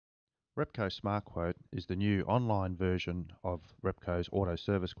Repco SmartQuote is the new online version of Repco's auto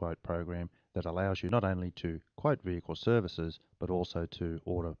service quote program that allows you not only to quote vehicle services but also to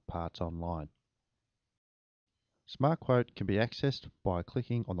order parts online. SmartQuote can be accessed by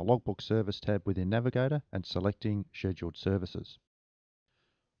clicking on the Logbook Service tab within Navigator and selecting Scheduled Services.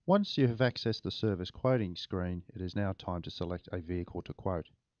 Once you have accessed the service quoting screen, it is now time to select a vehicle to quote.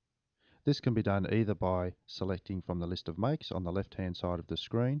 This can be done either by selecting from the list of makes on the left-hand side of the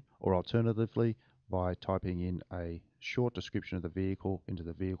screen, or alternatively by typing in a short description of the vehicle into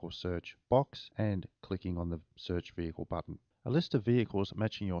the vehicle search box and clicking on the search vehicle button. A list of vehicles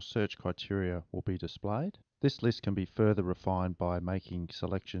matching your search criteria will be displayed. This list can be further refined by making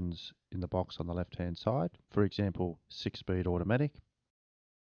selections in the box on the left-hand side. For example, 6-speed automatic.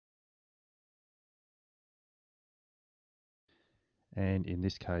 And in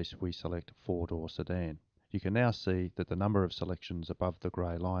this case we select 4-door sedan. You can now see that the number of selections above the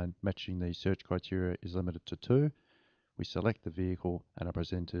grey line matching these search criteria is limited to 2. We select the vehicle and are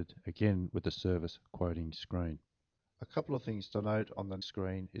presented again with the service quoting screen. A couple of things to note on the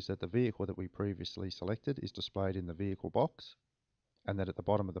screen is that the vehicle that we previously selected is displayed in the vehicle box, and that at the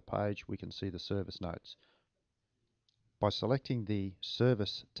bottom of the page we can see the service notes. By selecting the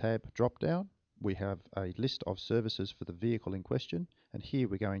Service tab drop-down, we have a list of services for the vehicle in question, and here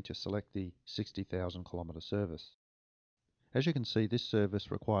we're going to select the 60,000 kilometre service. As you can see, this service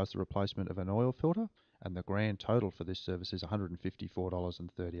requires the replacement of an oil filter, and the grand total for this service is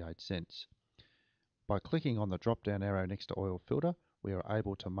 $154.38. By clicking on the drop-down arrow next to oil filter, we are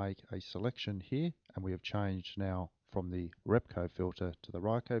able to make a selection here, and we have changed now from the Repco filter to the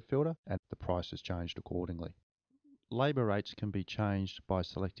Repco filter, and the price has changed accordingly. Labour rates can be changed by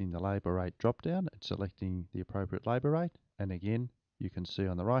selecting the labour rate drop-down and selecting the appropriate labour rate, and again you can see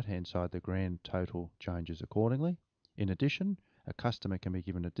on the right hand side the grand total changes accordingly. In addition, a customer can be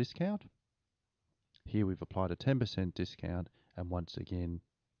given a discount. Here we've applied a 10% discount, and once again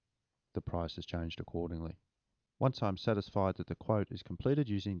the price has changed accordingly. Once I'm satisfied that the quote is completed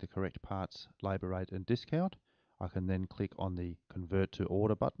using the correct parts, labour rate and discount, I can then click on the Convert to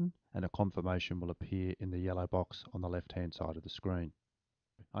Order button, and a confirmation will appear in the yellow box on the left-hand side of the screen.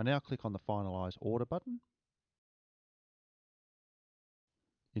 I now click on the Finalise Order button.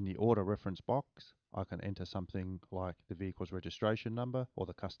 In the Order Reference box, I can enter something like the vehicle's registration number or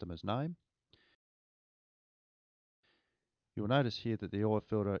the customer's name. You'll notice here that the oil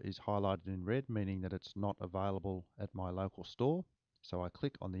filter is highlighted in red, meaning that it's not available at my local store. So I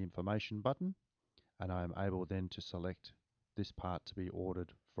click on the Information button, and I am able then to select this part to be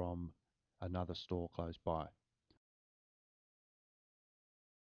ordered from another store close by.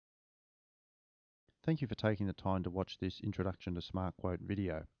 Thank you for taking the time to watch this Introduction to SmartQuote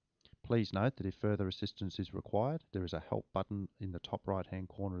video. Please note that if further assistance is required, there is a Help button in the top right hand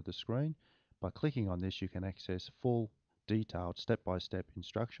corner of the screen. By clicking on this, you can access full, detailed step-by-step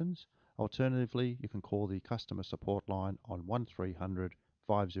instructions. Alternatively, you can call the customer support line on 1300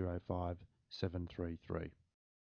 505 733.